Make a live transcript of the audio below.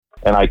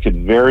and I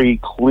could very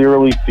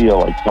clearly feel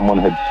like someone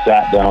had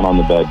sat down on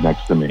the bed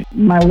next to me.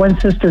 My one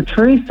sister,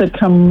 Teresa,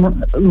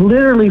 come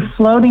literally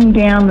floating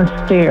down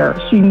the stairs.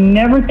 She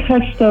never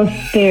touched those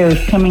stairs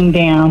coming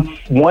down.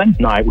 One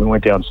night we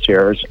went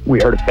downstairs, we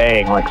heard a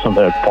bang like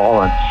something had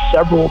fallen.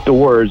 Several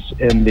doors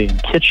in the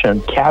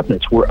kitchen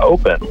cabinets were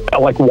open,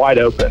 like wide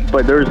open.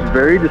 But there's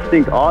very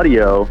distinct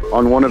audio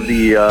on one of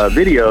the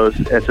videos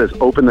that says,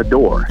 "Open the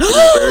door."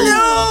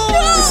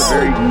 It's a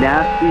very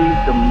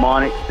nasty,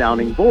 demonic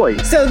sounding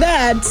voice. So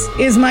that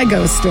is my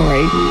ghost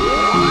story.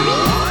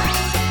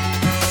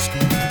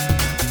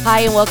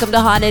 Hi, and welcome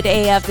to Haunted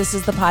AF. This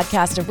is the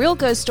podcast of real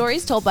ghost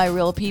stories told by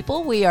real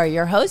people. We are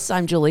your hosts.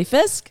 I'm Julie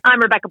Fisk. I'm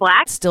Rebecca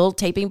Black. Still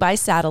taping by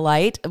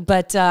satellite,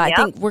 but I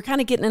think we're kind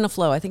of getting in a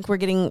flow. I think we're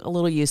getting a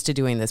little used to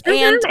doing this.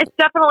 And it's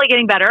definitely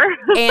getting better.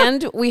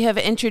 And we have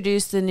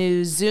introduced the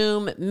new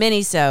Zoom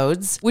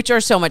minisodes, which are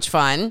so much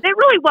fun. It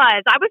really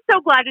was. I was so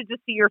glad to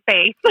just see your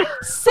face.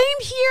 Same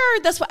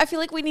here. That's what I feel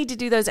like we need to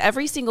do those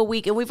every single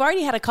week. And we've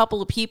already had a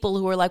couple of people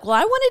who are like, well,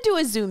 I want to do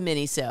a Zoom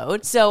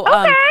minisode. So,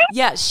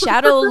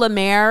 Shadow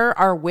Lemaire,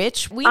 our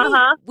witch, we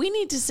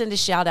need to send a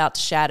shout out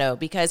to Shadow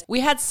because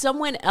we had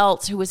someone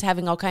else who was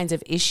having all kinds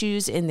of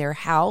issues in their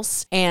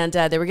house and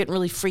they were getting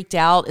really freaked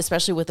out,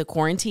 especially with the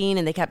quarantine,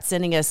 and they kept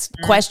sending us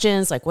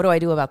questions like, what do I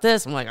do about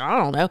this? I'm like, I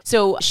don't know.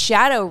 So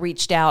Shadow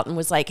reached out and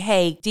was like,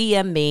 hey,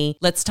 DM me,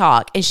 let's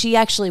talk. And she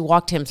actually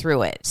walked him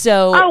through it.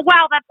 So, oh,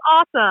 wow, that's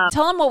awesome.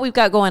 Tell them what we've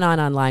got going on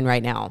online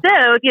right now.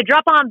 So if you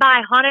drop on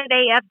by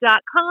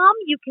hauntedaf.com,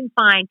 you can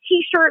find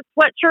t-shirts,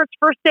 sweatshirts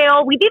for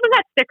sale. We've even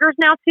got stickers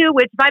now too,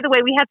 which by the way,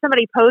 we had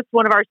somebody post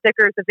one of our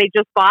stickers that they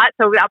just bought.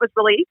 So that was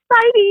really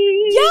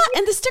exciting. Yeah.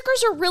 And the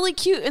stickers are really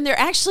cute and they're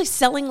actually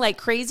selling like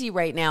crazy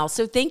right now.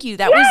 So thank you.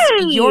 That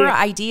was your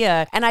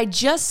idea. And I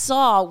just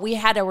saw we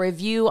had a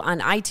review on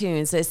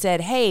iTunes that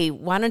said, hey,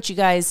 why don't you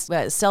guys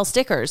sell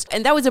stickers?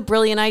 And that was a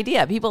brilliant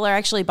idea. People are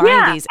actually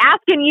buying these.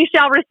 Ask and you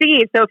shall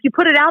receive. So if you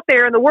put it out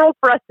there in the world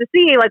for us to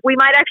see, like we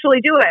might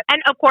actually do it.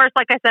 And of course,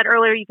 like I said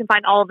earlier, you can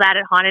find all of that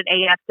at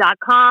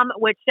hauntedaf.com,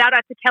 which shout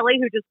out to Kelly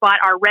who just bought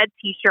our red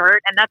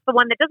t-shirt. And that's the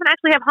one that doesn't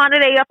actually have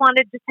Haunted AF on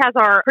it, just has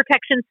our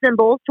protection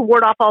symbols to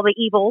ward off all the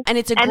evil. And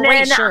it's a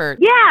great shirt.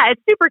 Yeah,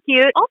 it's super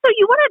cute. Also,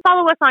 you want to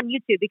follow us on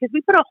YouTube because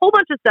we put a whole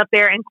bunch of stuff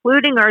there,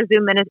 including our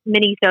Zoom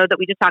mini-sode that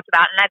we just talked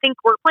about. And I think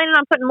we're planning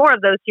on putting more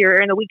of those here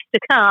in the weeks to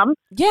come.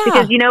 Yeah.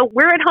 Because,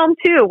 we're at home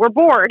too. We're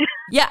bored.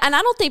 Yeah, and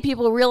I don't think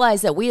people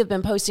realize that we have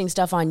been posting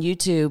stuff on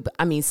YouTube,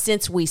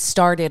 since we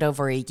started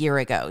over a year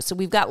ago. So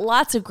we've got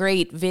lots of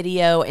great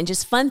video and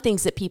just fun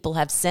things that people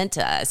have sent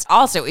to us.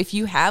 Also, if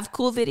you have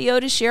cool video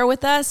to share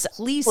with us,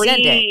 please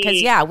send it.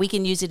 Because, we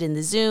can use it in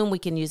the Zoom. We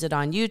can use it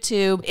on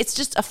YouTube. It's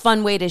just a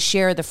fun way to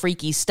share the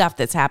freaky stuff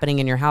that's happening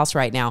in your house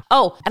right now.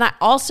 Oh, and I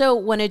also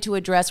wanted to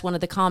address one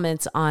of the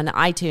comments on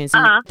iTunes.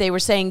 They were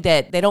saying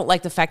that they don't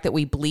like the fact that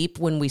we bleep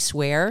when we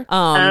swear.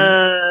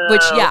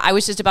 Which, I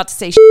was just about to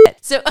say shit.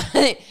 So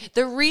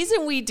the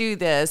reason we do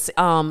this,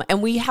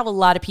 and we have a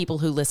lot of people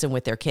who listen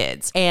with their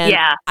kids. And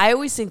I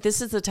always think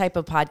this is the type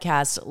of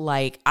podcast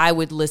like I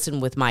would listen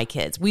with my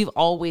kids. We've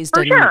always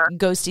done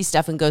ghosty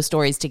stuff and ghost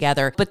stories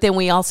together, but then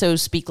we also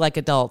speak like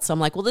adults. So I'm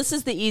like, well, this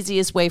is the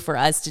easiest way for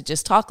us to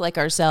just talk like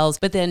ourselves,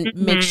 but then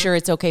make sure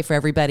it's okay for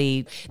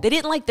everybody. They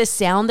didn't like the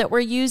sound that we're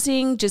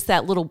using, just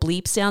that little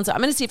bleep sound. So I'm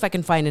going to see if I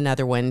can find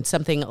another one,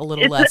 something a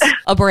little less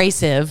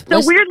abrasive.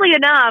 So weirdly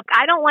enough,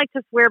 I don't like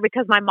to swear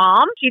because my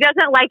mom, she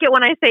doesn't like it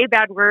when I say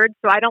bad words.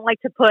 So I don't like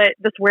to put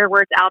the swear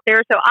words out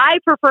there. So I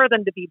prefer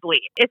them to be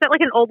bleep. Is that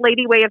like an old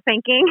lady way of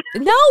thinking?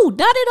 No,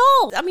 not at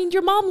all.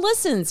 Your mom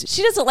listens.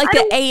 She doesn't like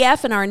the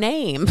AF in our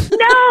name.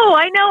 No,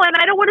 I know. And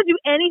I don't want to do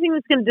anything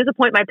that's going to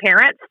disappoint my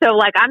parents. So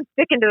I'm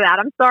sticking to that.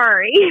 I'm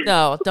sorry.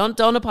 No,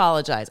 don't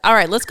apologize. All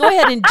right, let's go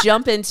ahead and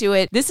jump into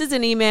it. This is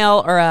an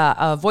email or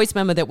a voice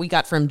memo that we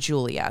got from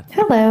Julia.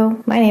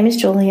 Hello, my name is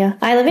Julia.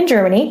 I live in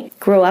Germany,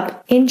 grew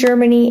up in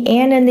Germany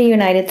and in the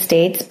United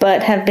States,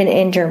 but have been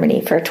in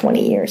Germany for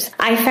 20 years.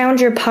 I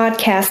found your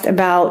podcast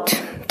about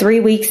 3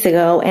 weeks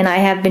ago, and I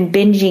have been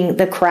binging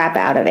the crap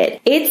out of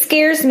it. It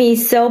scares me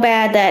so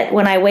bad that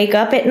when I wake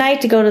up at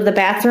night to go to the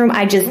bathroom,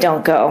 I just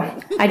don't go.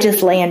 I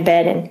just lay in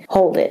bed and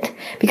hold it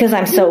because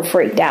I'm so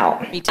freaked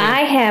out. Me too.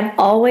 I have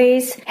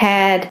always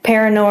had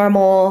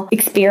paranormal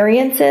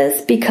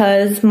experiences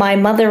because my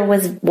mother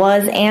was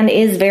and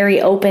is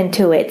very open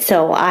to it.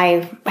 So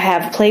I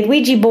have played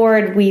Ouija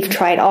board. We've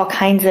tried all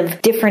kinds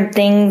of different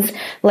things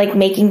like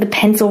making the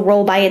pencil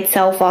roll by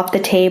itself off the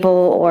table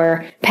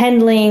or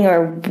pendling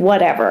or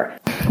whatever.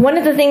 One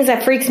of the things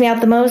that freaks me out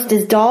the most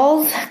is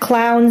dolls,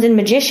 clowns, and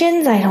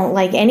magicians. I don't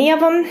like any of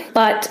them,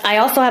 but I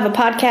also have a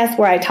podcast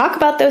where I talk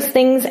about those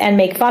things and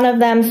make fun of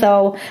them,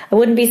 so I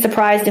wouldn't be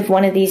surprised if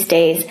one of these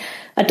days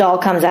a doll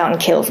comes out and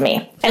kills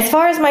me. As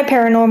far as my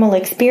paranormal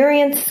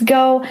experience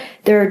go,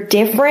 they're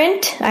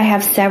different. I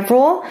have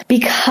several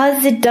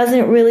because it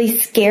doesn't really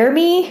scare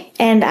me,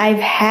 and I've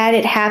had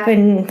it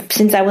happen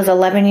since I was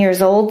 11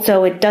 years old,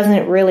 so it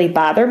doesn't really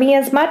bother me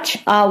as much.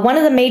 One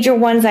of the major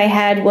ones I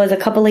had was a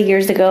couple of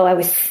years ago. I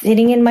was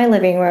sitting in my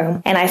living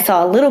room and I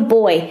saw a little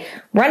boy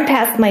run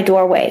past my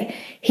doorway.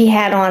 He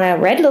had on a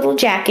red little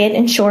jacket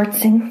and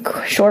shorts and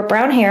short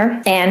brown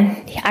hair,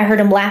 and I heard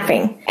him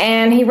laughing.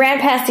 And he ran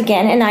past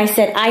again, and I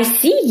said, "I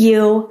see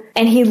you."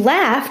 And he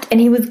laughed, and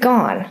he was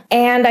gone.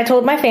 And I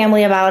told my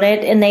family about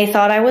it, and they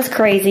thought I was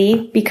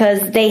crazy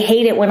because they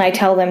hate it when I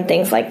tell them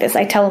things like this.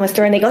 I tell them a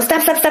story, and they go,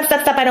 "Stop, stop, stop,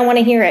 stop, stop. I don't want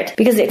to hear it,"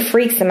 because it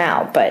freaks them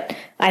out, but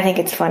I think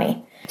it's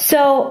funny.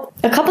 So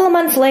a couple of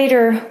months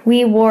later,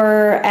 we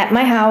were at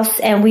my house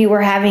and we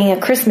were having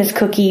a Christmas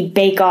cookie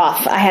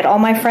bake-off. I had all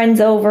my friends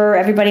over.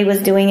 Everybody was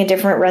doing a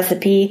different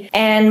recipe.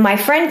 And my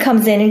friend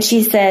comes in and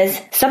she says,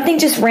 "Something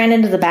just ran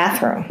into the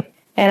bathroom."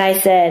 And I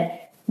said,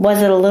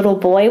 "Was it a little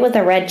boy with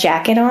a red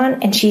jacket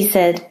on?" And she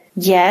said,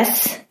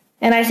 "Yes."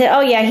 And I said,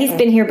 "Oh yeah, he's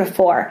been here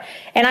before."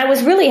 And I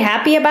was really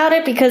happy about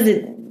it because,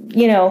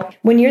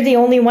 when you're the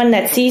only one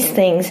that sees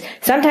things,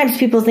 sometimes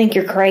people think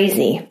you're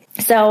crazy.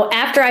 So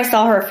after I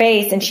saw her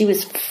face and she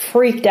was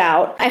freaked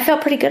out, I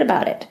felt pretty good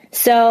about it.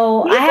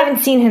 So I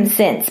haven't seen him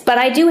since, but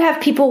I do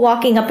have people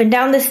walking up and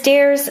down the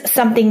stairs.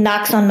 Something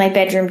knocks on my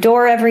bedroom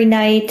door every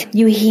night.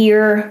 You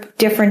hear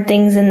different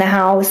things in the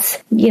house,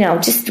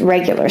 just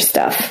regular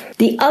stuff.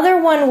 The other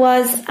one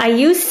was I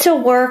used to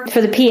work for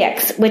the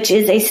PX, which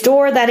is a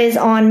store that is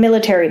on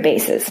military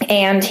bases.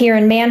 And here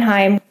in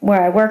Mannheim,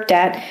 where I worked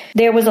at,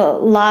 there was a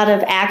lot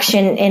of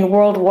action in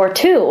World War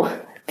II.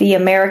 The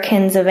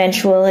Americans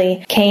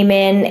eventually came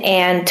in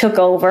and took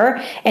over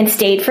and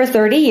stayed for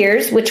 30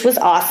 years, which was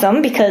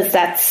awesome because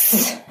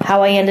that's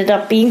how I ended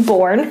up being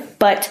born.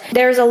 But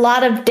there's a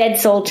lot of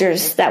dead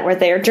soldiers that were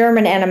there,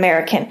 German and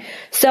American.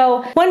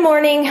 So one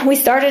morning, we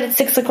started at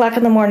 6 o'clock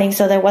in the morning,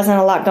 so there wasn't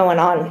a lot going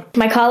on.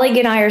 My colleague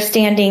and I are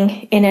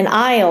standing in an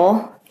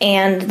aisle.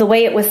 And the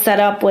way it was set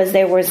up was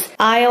there was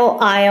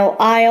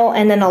aisle,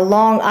 and then a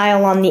long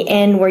aisle on the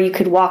end where you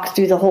could walk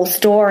through the whole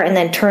store and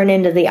then turn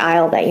into the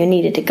aisle that you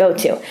needed to go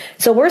to.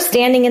 So we're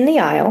standing in the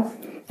aisle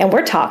and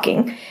we're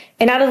talking.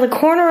 And out of the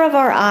corner of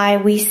our eye,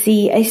 we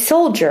see a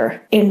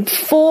soldier in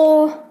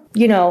full,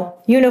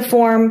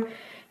 uniform,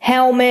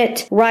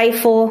 helmet,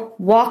 rifle,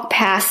 walk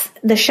past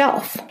the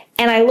shelf.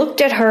 And I looked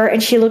at her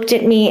and she looked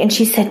at me and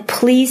she said,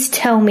 "Please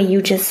tell me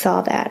you just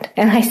saw that."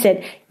 And I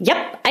said,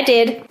 "Yep, I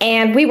did."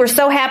 And we were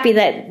so happy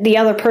that the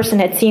other person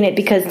had seen it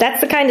because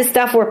that's the kind of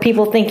stuff where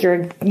people think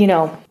you're,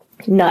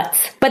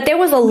 nuts. But there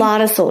was a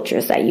lot of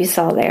soldiers that you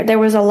saw there. There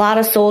was a lot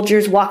of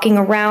soldiers walking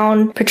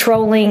around,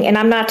 patrolling, and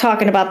I'm not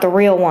talking about the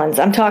real ones.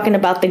 I'm talking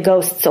about the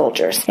ghost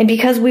soldiers. And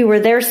because we were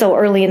there so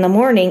early in the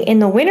morning, in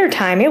the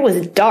wintertime, it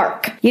was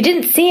dark. You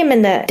didn't see them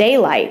in the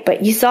daylight,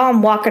 but you saw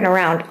them walking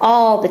around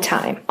all the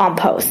time on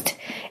post.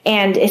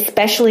 And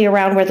especially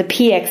around where the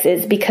PX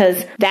is,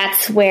 because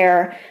that's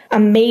where a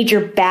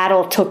major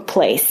battle took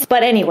place.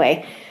 But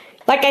anyway,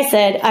 like I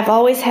said, I've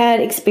always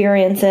had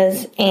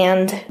experiences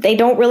and they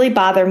don't really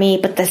bother me,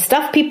 but the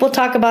stuff people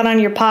talk about on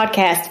your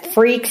podcast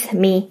freaks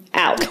me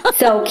out.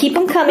 So keep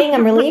them coming.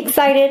 I'm really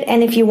excited.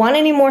 And if you want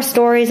any more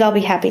stories, I'll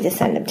be happy to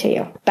send them to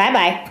you.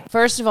 Bye-bye.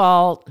 First of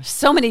all,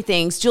 so many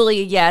things.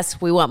 Julia, yes,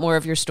 we want more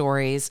of your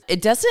stories.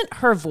 It doesn't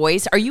her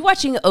voice. Are you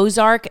watching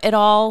Ozark at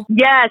all?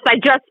 Yes, I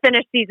just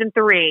finished season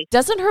 3.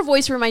 Doesn't her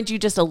voice remind you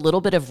just a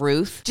little bit of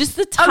Ruth? Just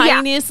the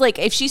tiniest, like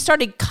if she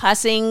started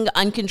cussing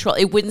uncontrolled,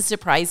 it wouldn't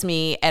surprise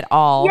me at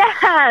all.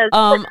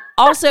 Yes.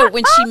 Also,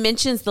 when she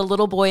mentions the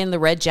little boy in the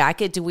red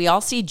jacket, do we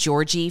all see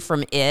Georgie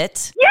from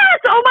It? Yes.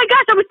 Oh my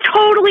gosh, I was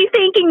totally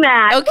thinking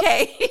that.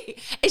 Okay.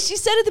 And she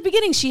said at the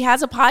beginning, she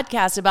has a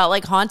podcast about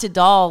like haunted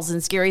dolls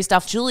and scary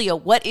stuff. Julia,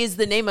 what is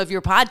the name of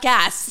your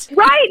podcast?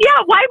 Right.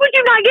 Yeah. Why would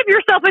you not give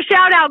yourself a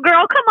shout out,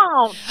 girl? Come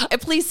on.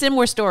 Please send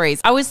more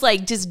stories. I was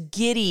like just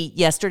giddy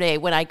yesterday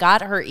when I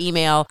got her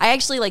email. I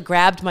actually like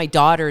grabbed my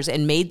daughters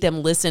and made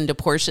them listen to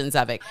portions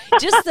of it.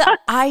 Just the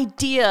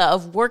idea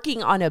of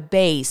working on a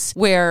base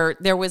where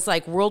there was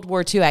like World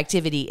War II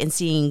activity and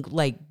seeing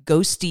like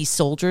ghosty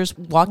soldiers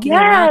walking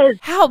around.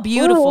 How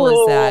beautiful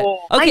is that?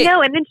 Okay. I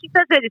know. And then she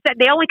says that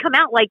they only come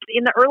out like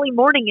in the early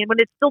morning and when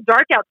it's still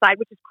dark outside,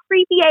 which is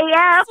creepy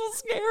AF. So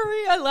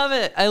scary. I love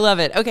it. I love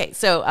it. Okay.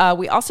 So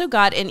we also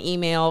got an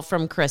email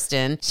from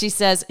Kristen. She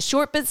says,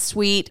 short but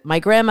sweet, my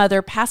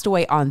grandmother passed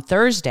away on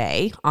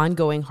Thursday,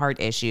 ongoing heart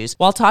issues.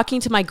 While talking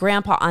to my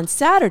grandpa on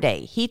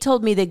Saturday, he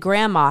told me that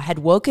grandma had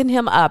woken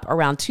him up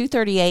around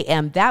 2:30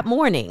 a.m. that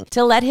morning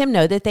to let him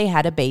know that they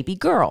had a baby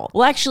girl.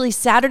 Well, actually,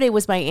 Saturday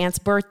was my aunt's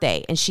birthday.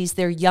 birthday, and she's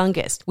their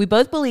youngest. We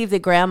both believe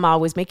that Grandma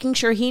was making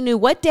sure he knew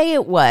what day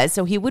it was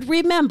so he would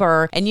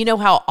remember. And you know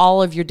how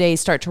all of your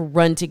days start to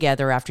run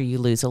together after you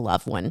lose a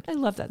loved one. I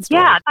love that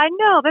story. Yeah, I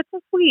know. That's so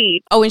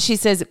sweet. Oh, and she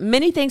says,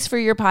 many thanks for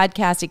your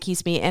podcast. It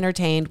keeps me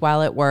entertained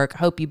while at work.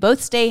 Hope you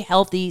both stay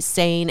healthy,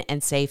 sane,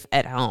 and safe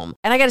at home.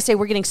 And I got to say,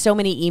 we're getting so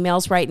many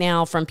emails right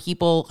now from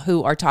people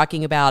who are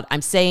talking about,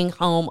 I'm staying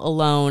home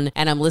alone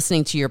and I'm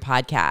listening to your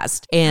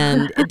podcast.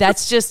 And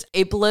that's just,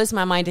 it blows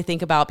my mind to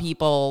think about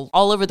people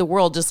all over the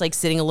world just like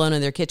sitting alone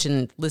in their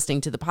kitchen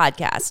listening to the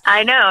podcast.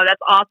 I know.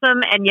 That's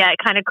awesome. And yet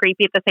kind of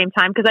creepy at the same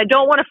time because I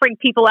don't want to freak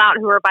people out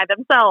who are by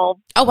themselves.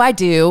 Oh, I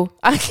do.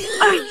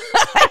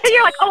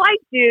 You're like, oh, I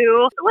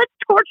do. Let's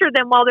torture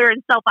them while they're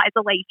in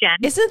self-isolation.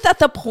 Isn't that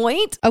the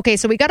point? Okay,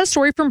 so we got a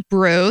story from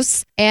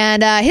Bruce,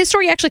 and his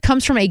story actually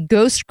comes from a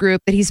ghost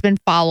group that he's been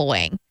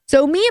following.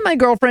 So me and my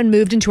girlfriend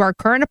moved into our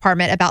current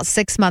apartment about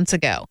 6 months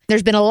ago.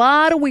 There's been a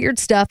lot of weird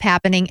stuff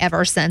happening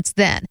ever since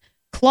then.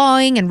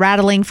 Clawing and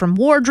rattling from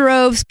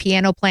wardrobes,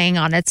 piano playing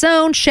on its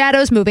own,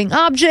 shadows moving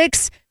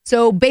objects.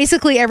 So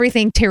basically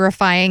everything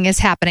terrifying is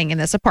happening in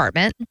this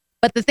apartment.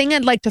 But the thing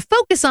I'd like to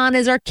focus on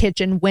is our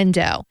kitchen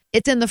window.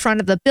 It's in the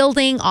front of the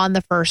building on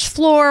the first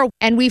floor,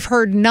 and we've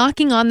heard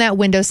knocking on that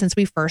window since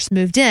we first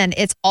moved in.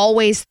 It's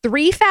always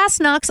 3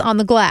 fast knocks on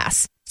the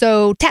glass.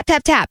 So tap,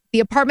 tap, tap. The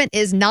apartment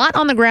is not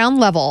on the ground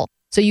level,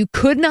 so you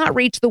could not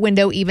reach the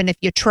window even if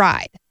you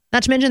tried.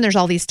 Not to mention there's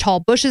all these tall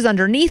bushes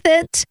underneath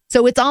it,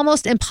 so it's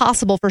almost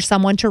impossible for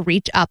someone to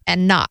reach up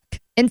and knock.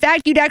 In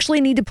fact, you'd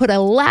actually need to put a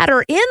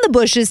ladder in the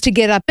bushes to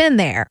get up in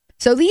there.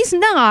 So these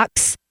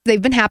knocks,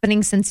 they've been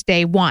happening since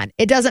day one.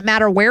 It doesn't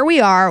matter where we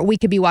are. We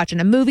could be watching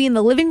a movie in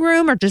the living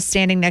room or just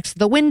standing next to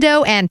the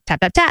window and tap,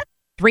 tap, tap,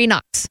 3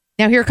 knocks.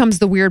 Now here comes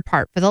the weird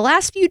part. For the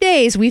last few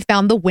days, we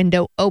found the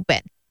window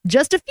open.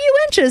 Just a few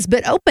inches,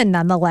 but open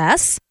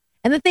nonetheless.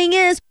 And the thing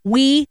is,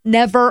 we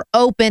never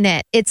open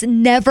it. It's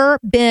never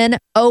been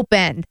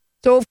opened.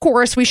 So of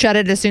course, we shut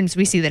it as soon as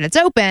we see that it's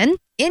open.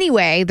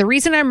 Anyway, the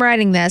reason I'm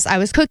writing this, I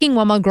was cooking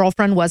while my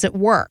girlfriend was at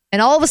work.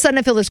 And all of a sudden,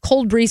 I feel this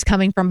cold breeze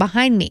coming from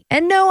behind me.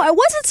 And no, I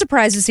wasn't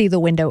surprised to see the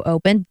window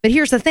open. But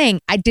here's the thing.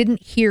 I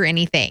didn't hear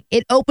anything.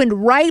 It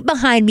opened right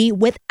behind me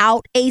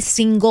without a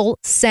single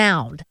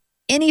sound.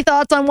 Any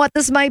thoughts on what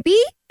this might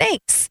be?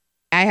 Thanks.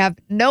 I have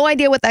no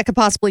idea what that could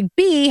possibly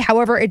be.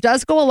 However, it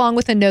does go along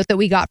with a note that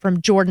we got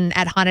from Jordan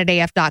at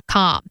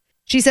hauntedaf.com.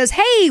 She says,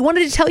 hey,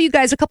 wanted to tell you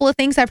guys a couple of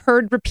things I've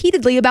heard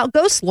repeatedly about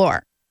ghost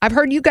lore. I've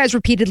heard you guys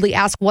repeatedly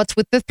ask what's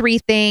with the 3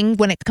 thing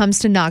when it comes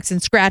to knocks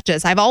and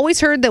scratches. I've always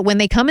heard that when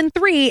they come in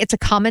 3, it's a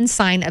common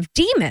sign of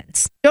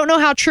demons. Don't know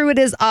how true it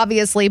is,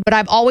 obviously, but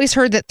I've always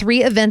heard that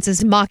 3 events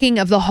is mocking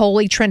of the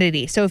Holy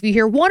Trinity. So if you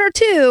hear 1 or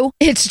 2,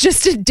 it's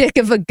just a dick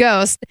of a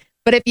ghost.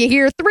 But if you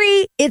hear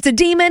 3, it's a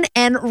demon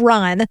and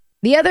run.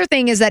 The other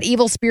thing is that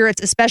evil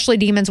spirits, especially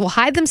demons, will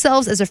hide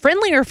themselves as a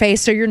friendlier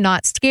face so you're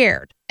not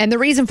scared. And the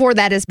reason for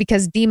that is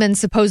because demons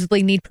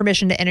supposedly need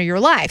permission to enter your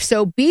life.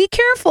 So be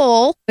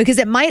careful because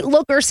it might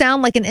look or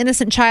sound like an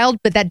innocent child,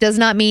 but that does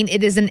not mean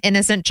it is an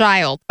innocent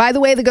child. By the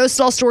way, the ghost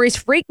doll stories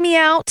freak me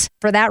out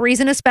for that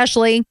reason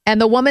especially. And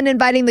the woman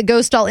inviting the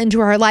ghost doll into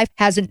her life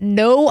has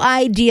no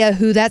idea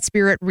who that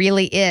spirit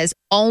really is,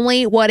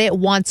 only what it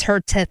wants her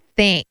to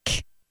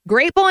think.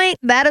 Great point.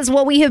 That is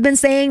what we have been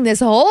saying this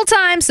whole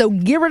time. So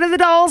get rid of the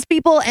dolls,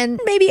 people, and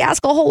maybe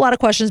ask a whole lot of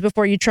questions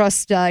before you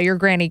trust your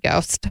granny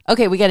ghost.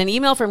 Okay, we got an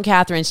email from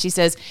Catherine. She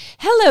says,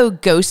 hello,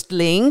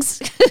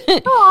 ghostlings.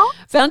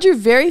 Found your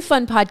very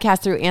fun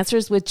podcast through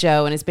Answers with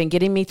Joe, and it's been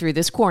getting me through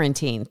this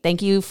quarantine.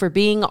 Thank you for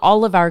being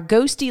all of our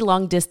ghosty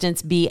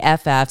long-distance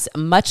BFFs.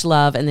 Much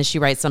love. And then she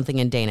writes something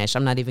in Danish.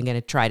 I'm not even going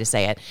to try to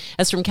say it.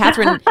 That's from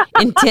Catherine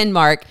in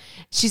Denmark.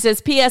 She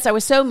says, P.S. I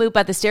was so moved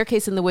by the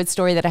staircase in the woods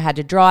story that I had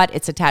to draw it.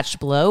 It's attached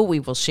below. We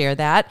will share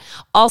that.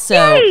 Also,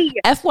 Yay!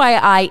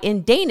 FYI,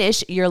 in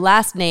Danish, your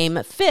last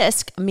name,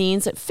 Fisk,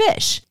 means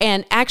fish.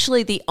 And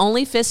actually, the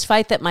only fist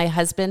fight that my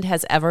husband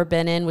has ever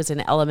been in was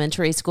in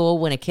elementary school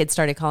when a kid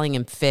started calling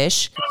him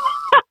fish.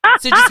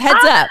 So just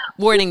heads up,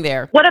 warning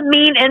there. What a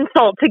mean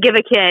insult to give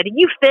a kid.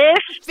 You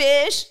fish?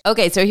 Fish.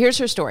 Okay, so here's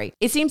her story.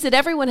 It seems that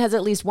everyone has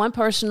at least one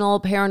personal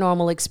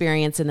paranormal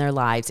experience in their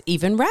lives,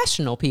 even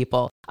rational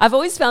people. I've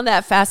always found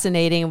that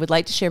fascinating and would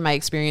like to share my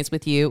experience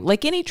with you.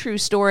 Like any true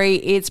story,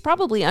 it's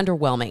probably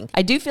underwhelming.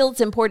 I do feel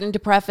it's important to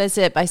preface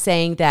it by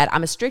saying that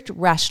I'm a strict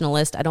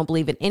rationalist. I don't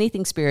believe in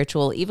anything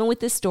spiritual. Even with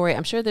this story,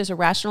 I'm sure there's a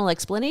rational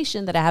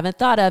explanation that I haven't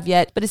thought of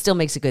yet, but it still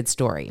makes a good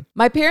story.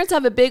 My parents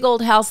have a big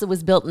old house that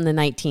was built in the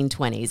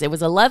 1920s. It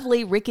was a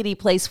lovely, rickety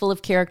place full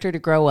of character to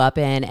grow up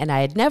in, and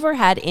I had never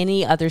had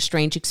any other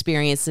strange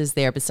experiences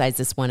there besides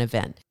this one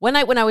event. One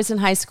night when I was in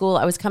high school,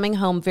 I was coming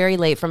home very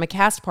late from a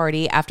cast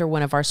party after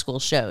one of our school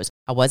shows.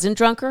 I wasn't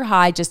drunk or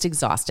high, just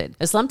exhausted.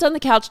 I slumped on the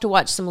couch to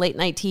watch some late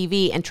night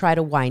TV and try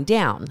to wind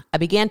down. I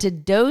began to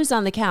doze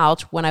on the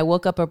couch when I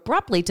woke up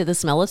abruptly to the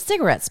smell of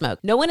cigarette smoke.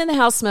 No one in the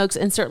house smokes,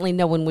 and certainly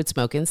no one would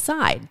smoke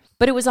inside.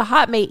 But it was a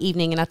hot May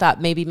evening, and I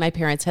thought maybe my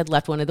parents had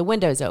left one of the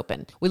windows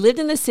open. We lived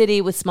in the city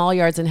with small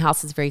yards and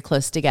houses very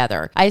close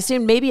together. I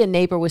assumed maybe a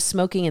neighbor was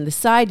smoking in the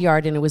side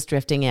yard and it was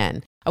drifting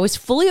in. I was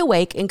fully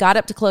awake and got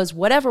up to close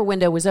whatever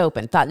window was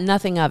open, thought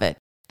nothing of it.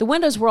 The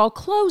windows were all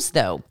closed,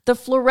 though. The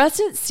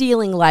fluorescent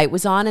ceiling light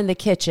was on in the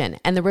kitchen,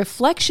 and the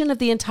reflection of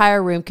the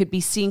entire room could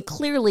be seen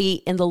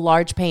clearly in the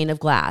large pane of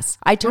glass.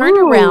 I turned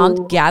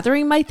around,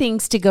 gathering my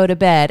things to go to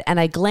bed, and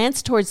I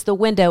glanced towards the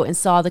window and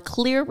saw the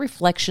clear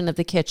reflection of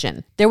the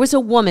kitchen. There was a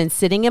woman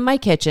sitting in my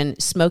kitchen,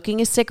 smoking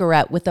a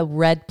cigarette with a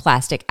red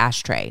plastic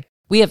ashtray.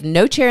 We have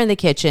no chair in the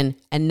kitchen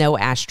and no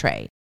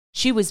ashtray.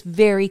 She was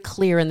very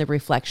clear in the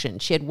reflection.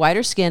 She had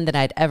whiter skin than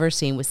I'd ever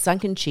seen, with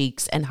sunken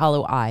cheeks and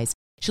hollow eyes.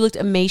 She looked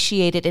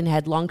emaciated and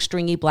had long,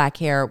 stringy black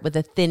hair with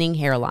a thinning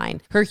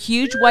hairline. Her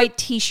huge white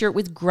t-shirt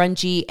was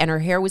grungy, and her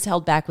hair was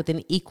held back with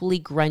an equally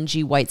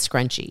grungy white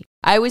scrunchie.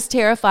 I was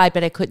terrified,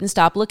 but I couldn't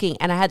stop looking,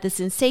 and I had the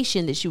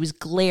sensation that she was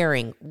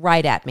glaring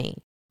right at me.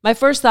 My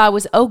first thought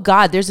was, oh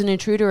God, there's an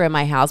intruder in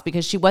my house,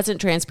 because she wasn't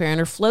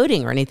transparent or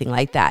floating or anything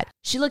like that.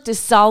 She looked as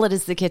solid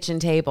as the kitchen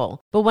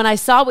table. But when I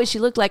saw what she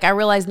looked like, I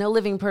realized no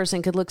living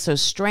person could look so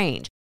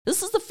strange.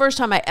 This is the first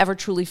time I ever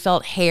truly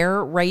felt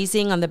hair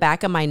raising on the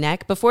back of my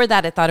neck. Before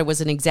that, I thought it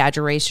was an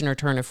exaggeration or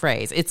turn of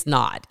phrase. It's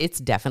not. It's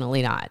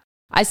definitely not.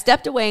 I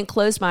stepped away and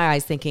closed my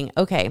eyes thinking,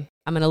 okay,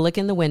 I'm going to look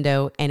in the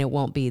window and it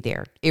won't be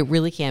there. It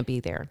really can't be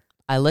there.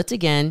 I looked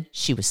again.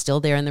 She was still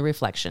there in the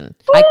reflection.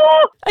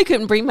 I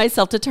couldn't bring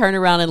myself to turn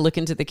around and look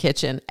into the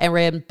kitchen. I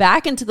ran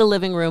back into the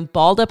living room,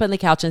 balled up on the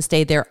couch, and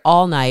stayed there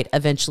all night,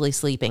 eventually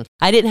sleeping.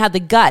 I didn't have the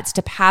guts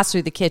to pass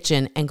through the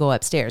kitchen and go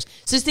upstairs.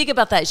 So just think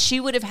about that. She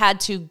would have had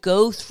to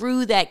go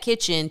through that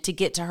kitchen to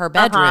get to her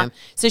bedroom.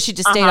 So she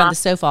just stayed on the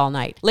sofa all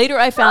night. Later,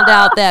 I found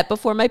out that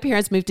before my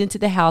parents moved into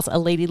the house, a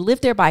lady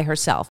lived there by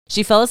herself.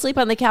 She fell asleep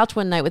on the couch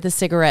one night with a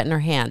cigarette in her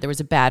hand. There was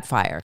a bad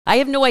fire. I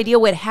have no idea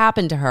what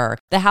happened to her.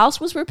 The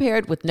house was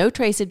repaired with no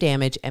trace of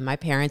damage, and my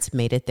parents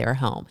made it their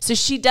home. So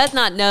she does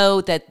not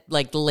know that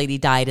like the lady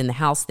died in the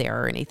house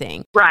there or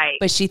anything. Right.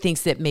 But she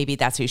thinks that maybe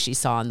that's who she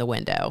saw in the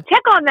window.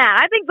 Check on that.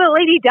 I think the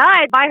lady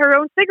died by her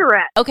own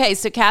cigarette. Okay,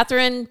 so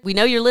Catherine, we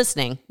know you're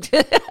listening.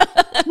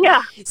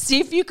 Yeah. See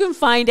if you can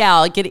find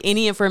out, get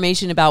any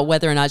information about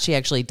whether or not she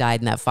actually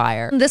died in that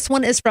fire. This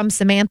one is from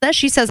Samantha.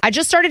 She says, I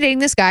just started dating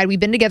this guy. We've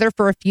been together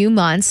for a few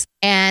months,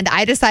 and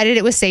I decided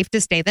it was safe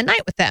to stay the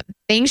night with him.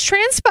 Things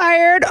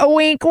transpired. A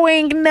wink,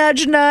 wink,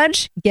 nudge,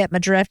 nudge. Get my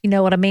drift, you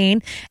know what I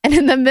mean? And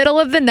in the middle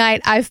of the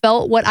night, I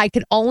felt what I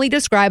could only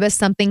describe as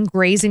something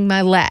grazing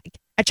my leg.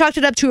 I chalked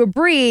it up to a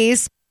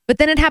breeze, but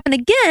then it happened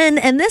again,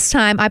 and this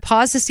time I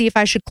paused to see if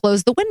I should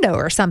close the window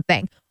or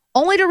something,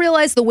 only to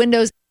realize the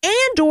windows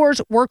and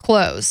doors were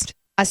closed.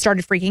 I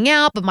started freaking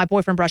out, but my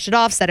boyfriend brushed it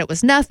off, said it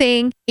was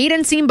nothing. He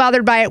didn't seem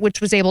bothered by it,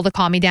 which was able to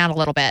calm me down a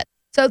little bit.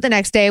 So the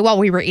next day, while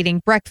we were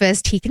eating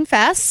breakfast, he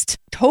confessed,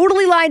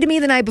 totally lied to me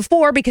the night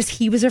before because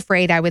he was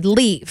afraid I would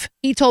leave.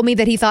 He told me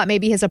that he thought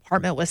maybe his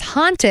apartment was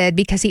haunted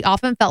because he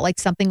often felt like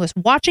something was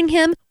watching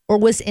him or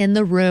was in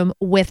the room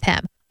with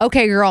him.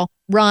 Okay, girl,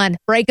 run,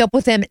 break up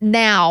with him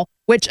now.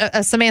 Which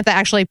Samantha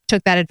actually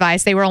took that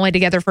advice. They were only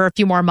together for a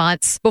few more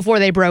months before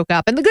they broke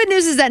up. And the good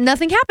news is that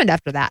nothing happened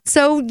after that.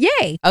 So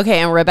yay.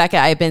 Okay, and Rebecca,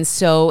 I've been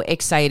so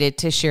excited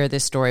to share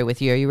this story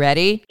with you. Are you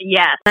ready?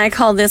 Yes. I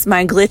call this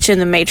my glitch in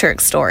the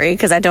matrix story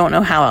because I don't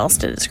know how else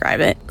to describe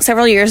it.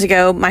 Several years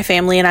ago, my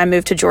family and I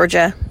moved to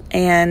Georgia,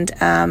 and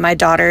my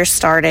daughter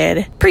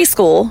started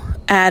preschool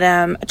at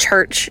a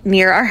church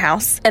near our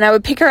house. And I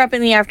would pick her up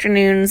in the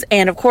afternoons.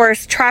 And of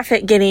course,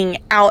 traffic getting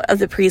out of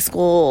the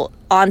preschool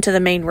onto the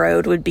main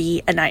road would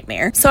be a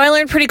nightmare. So I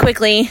learned pretty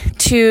quickly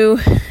to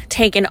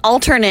take an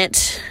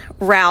alternate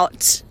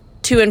route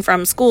to and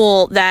from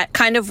school that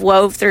kind of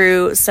wove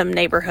through some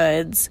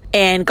neighborhoods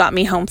and got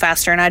me home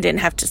faster, and I didn't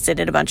have to sit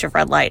at a bunch of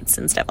red lights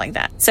and stuff like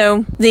that.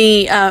 So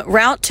the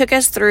route took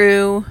us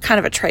through kind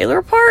of a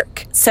trailer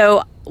park.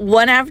 So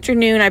one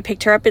afternoon, I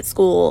picked her up at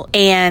school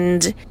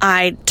and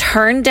I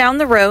turned down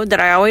the road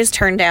that I always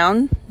turn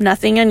down.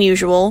 Nothing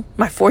unusual.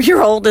 My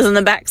 4-year-old is in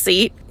the back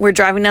seat. We're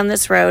driving down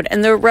this road,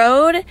 and the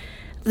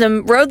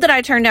road that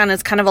I turned down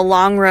is kind of a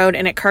long road,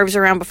 and it curves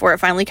around before it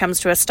finally comes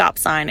to a stop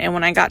sign. And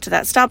when I got to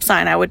that stop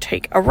sign, I would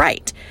take a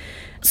right.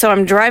 So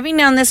I'm driving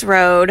down this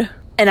road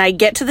and I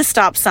get to the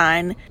stop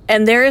sign,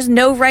 and there is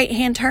no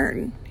right-hand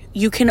turn.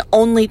 You can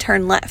only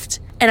turn left.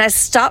 And I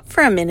stop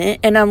for a minute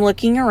and I'm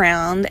looking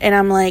around and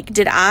I'm like,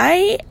 did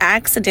I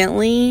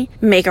accidentally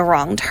make a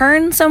wrong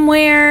turn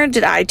somewhere?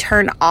 Did I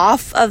turn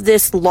off of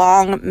this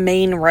long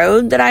main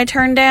road that I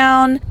turned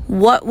down?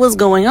 What was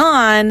going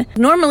on?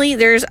 Normally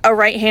there's a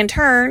right-hand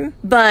turn,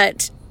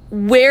 but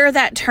where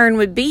that turn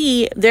would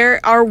be,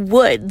 there are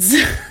woods.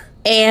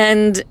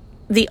 And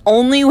the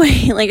only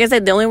way, like I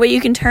said, the only way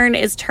you can turn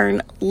is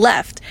turn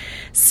left.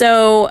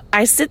 So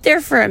I sit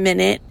there for a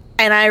minute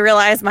and I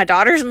realize my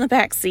daughter's in the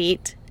back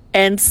seat.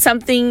 And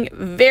something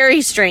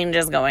very strange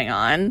is going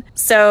on.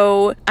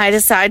 So I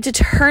decide to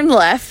turn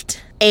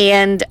left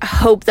and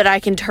hope that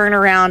I can turn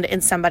around in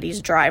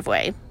somebody's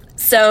driveway.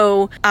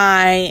 So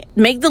I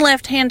make the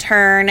left-hand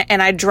turn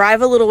and I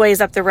drive a little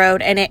ways up the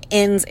road and it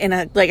ends in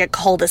a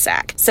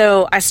cul-de-sac.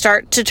 So I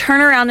start to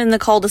turn around in the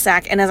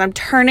cul-de-sac, and as I'm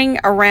turning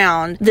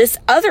around, this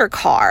other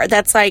car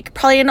that's like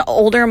probably an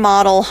older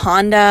model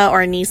Honda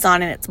or a Nissan,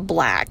 and it's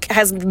black,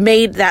 has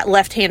made that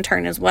left-hand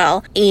turn as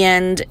well.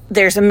 And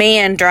there's a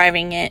man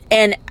driving it.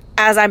 And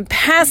as I'm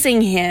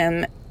passing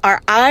him, our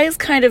eyes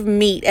kind of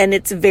meet, and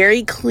it's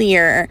very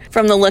clear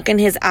from the look in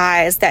his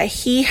eyes that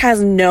he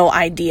has no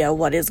idea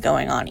what is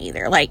going on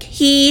either. Like,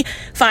 he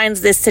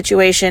finds this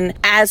situation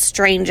as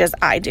strange as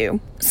I do.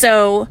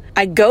 So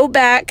I go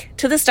back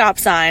to the stop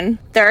sign.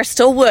 There are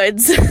still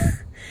woods.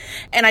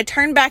 And I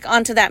turn back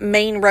onto that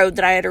main road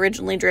that I had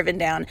originally driven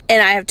down.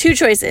 And I have two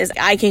choices.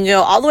 I can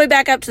go all the way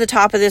back up to the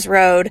top of this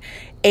road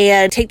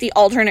and take the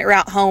alternate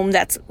route home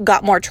that's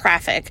got more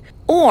traffic.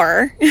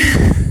 Or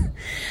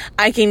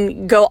I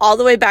can go all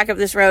the way back up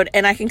this road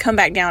and I can come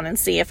back down and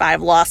see if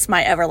I've lost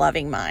my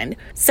ever-loving mind.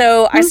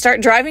 So I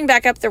start driving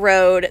back up the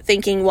road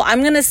thinking, well,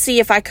 I'm going to see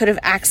if I could have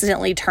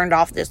accidentally turned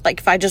off this. Like,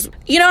 if I just,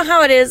 you know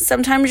how it is,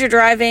 sometimes you're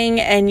driving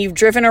and you've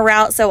driven a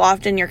route so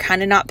often you're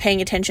kind of not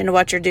paying attention to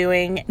what you're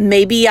doing.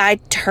 Maybe I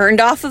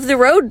turned off of the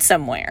road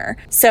somewhere.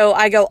 So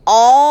I go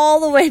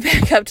all the way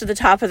back up to the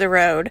top of the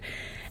road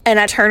and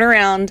I turn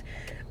around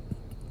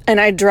and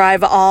I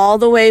drive all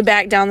the way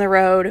back down the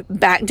road,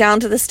 back down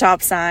to the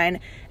stop sign.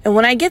 And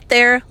when I get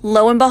there,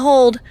 lo and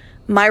behold,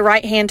 my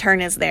right-hand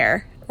turn is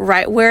there,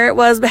 right where it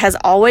was, but has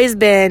always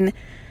been.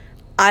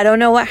 I don't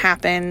know what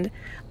happened.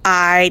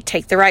 I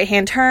take the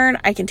right-hand turn.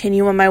 I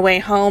continue on my way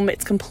home.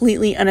 It's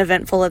completely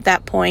uneventful at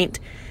that point.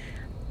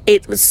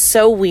 It was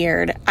so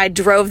weird. I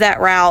drove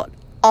that route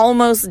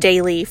almost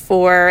daily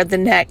for the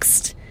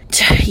next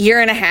year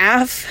and a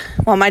half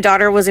while my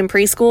daughter was in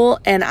preschool,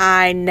 and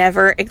I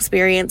never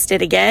experienced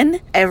it again.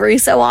 Every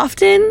so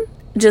often,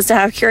 just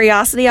out of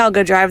curiosity, I'll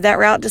go drive that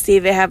route to see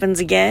if it happens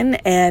again,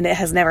 and it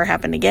has never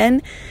happened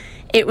again.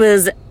 It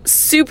was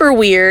super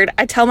weird.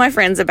 I tell my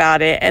friends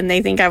about it and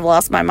they think I've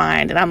lost my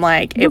mind, and I'm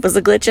like, it was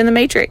a glitch in the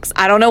Matrix.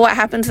 I don't know what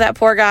happened to that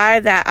poor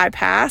guy that I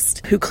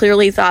passed, who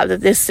clearly thought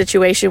that this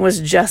situation was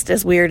just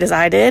as weird as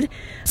I did.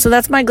 So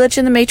that's my glitch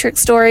in the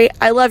Matrix story.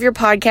 I love your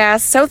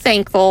podcast. So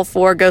thankful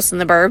for Ghosts in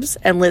the Burbs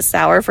and Liz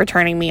Sauer for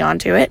turning me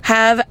onto it.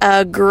 Have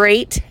a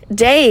great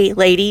day,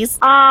 ladies.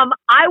 I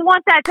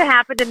want that to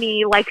happen to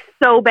me like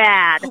so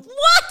bad.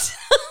 What?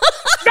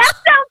 That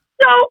sounds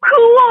so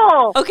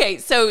cool. Okay,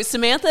 so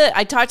Samantha,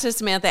 I talked to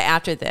Samantha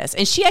after this,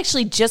 and she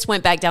actually just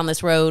went back down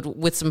this road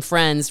with some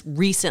friends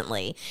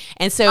recently.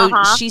 And so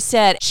she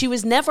said she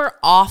was never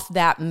off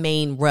that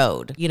main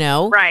road, you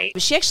know? Right.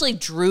 But she actually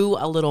drew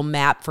a little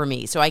map for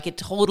me so I could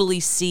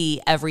totally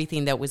see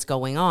everything that was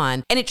going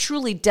on. And it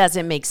truly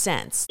doesn't make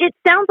sense. It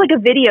sounds like a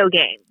video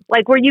game.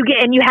 Like where you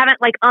get, and you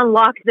haven't like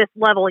unlocked this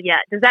level yet.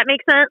 Does that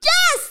make sense?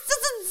 Yes!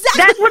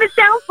 That's what it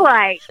sounds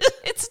like.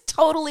 It's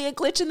totally a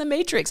glitch in the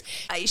Matrix.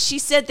 She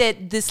said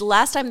that this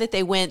last time that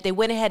they went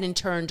ahead and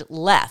turned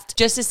left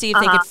just to see if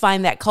they could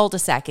find that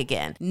cul-de-sac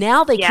again.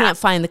 Now they can't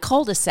find the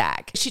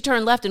cul-de-sac. She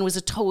turned left and it was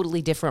a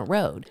totally different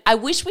road. I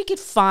wish we could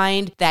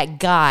find that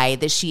guy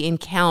that she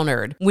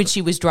encountered when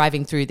she was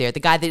driving through there,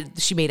 the guy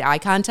that she made eye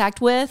contact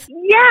with.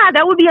 Yeah,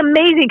 that would be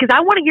amazing because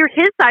I want to hear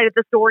his side of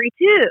the story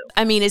too.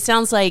 I mean, it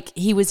sounds like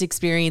he was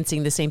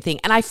experiencing the same thing.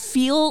 And I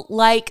feel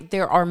like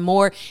there are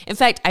more. In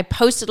fact, I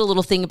posted a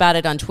little thing about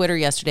it on Twitter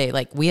yesterday,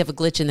 like we have a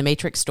glitch in the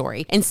Matrix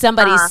story. And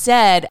somebody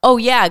said, oh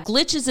yeah,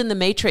 glitches in the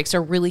Matrix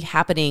are really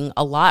happening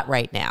a lot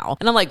right now.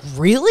 And I'm like,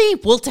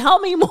 really? Well, tell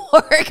me more.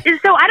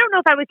 So I don't know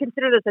if I would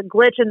consider this a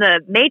glitch in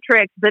the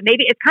Matrix, but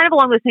maybe it's kind of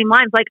along the same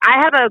lines. Like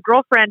I have a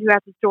girlfriend who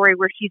has a story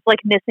where she's like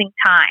missing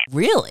time.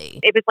 Really?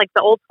 It was like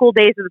the old school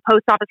days of the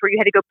post office where you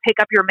had to go pick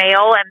up your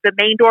mail and the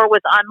main door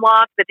was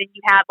unlocked, but then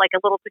you had like a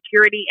little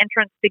security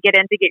entrance to get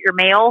in to get your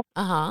mail.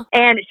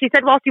 And she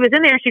said while she was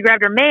in there, she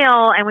grabbed her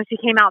mail, and when she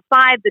came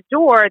outside the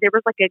door, there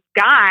was like a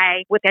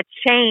guy with a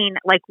chain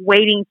like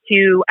waiting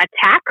to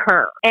attack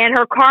her. And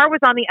her car was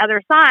on the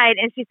other side,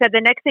 and she said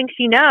the next thing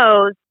she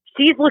knows,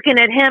 she's looking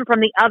at him from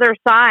the other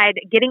side,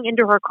 getting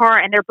into her car,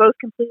 and they're both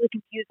completely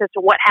confused as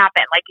to what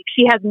happened. Like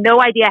she has no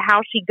idea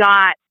how she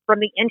got from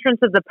the entrance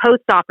of the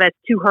post office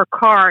to her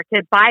car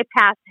to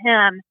bypass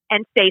him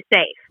and stay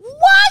safe.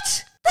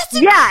 What? That's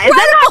incredible. Yeah, is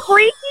that not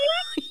freaky?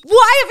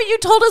 Why haven't you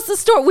told us the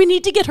story? We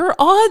need to get her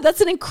on.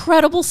 That's an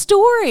incredible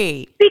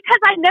story. Because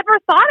I never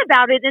thought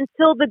about it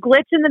until the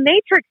glitch in the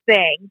Matrix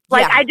thing.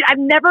 Like, I've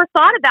never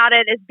thought about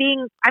it as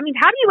being, I mean,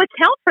 how do you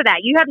account for that?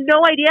 You have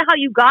no idea how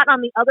you got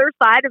on the other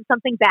side of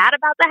something bad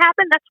about to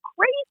happen? That's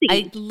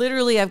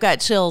crazy. I've got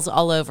chills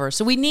all over.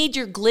 So we need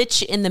your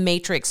glitch in the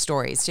Matrix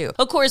stories too.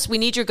 Of course, we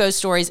need your ghost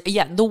stories.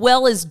 Yeah, the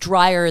well is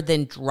drier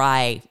than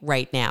dry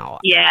right now.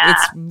 Yeah.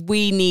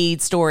 We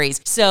need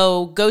stories.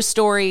 So ghost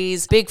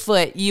stories,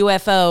 Bigfoot,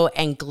 UFO,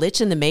 and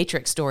glitch in the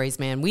matrix stories,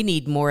 man. We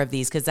need more of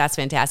these because that's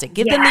fantastic.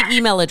 Give them the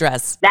email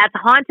address. That's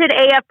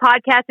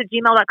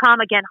hauntedafpodcast@gmail.com.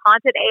 Again,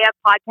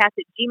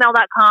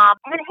 hauntedafpodcast@gmail.com.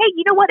 And hey,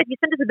 you know what? If you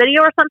send us a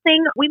video or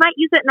something, we might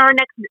use it in our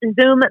next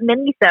Zoom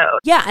mini-sode.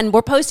 Yeah, and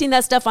we're posting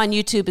that stuff on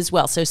YouTube as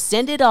well. So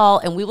send it all,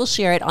 and we will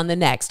share it on the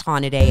next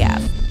Haunted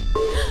AF.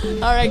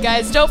 All right,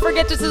 guys, don't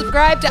forget to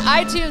subscribe to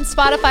iTunes,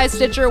 Spotify,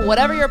 Stitcher,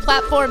 whatever your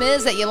platform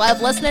is that you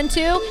love listening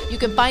to. You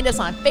can find us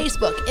on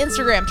Facebook,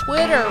 Instagram,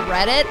 Twitter,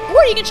 Reddit,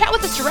 or you can chat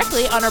with us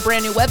directly on our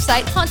brand new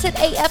website,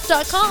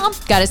 hauntedaf.com.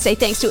 Got to say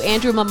thanks to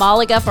Andrew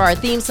Mamaliga for our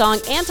theme song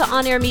and to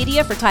On Air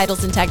Media for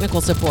titles and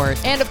technical support.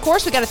 And of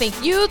course, we got to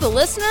thank you, the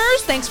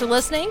listeners. Thanks for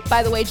listening.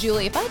 By the way,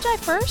 Julie, if I die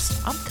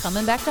first, I'm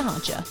coming back to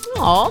haunt you.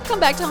 Oh, I'll come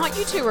back to haunt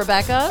you too,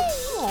 Rebecca.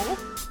 Aw.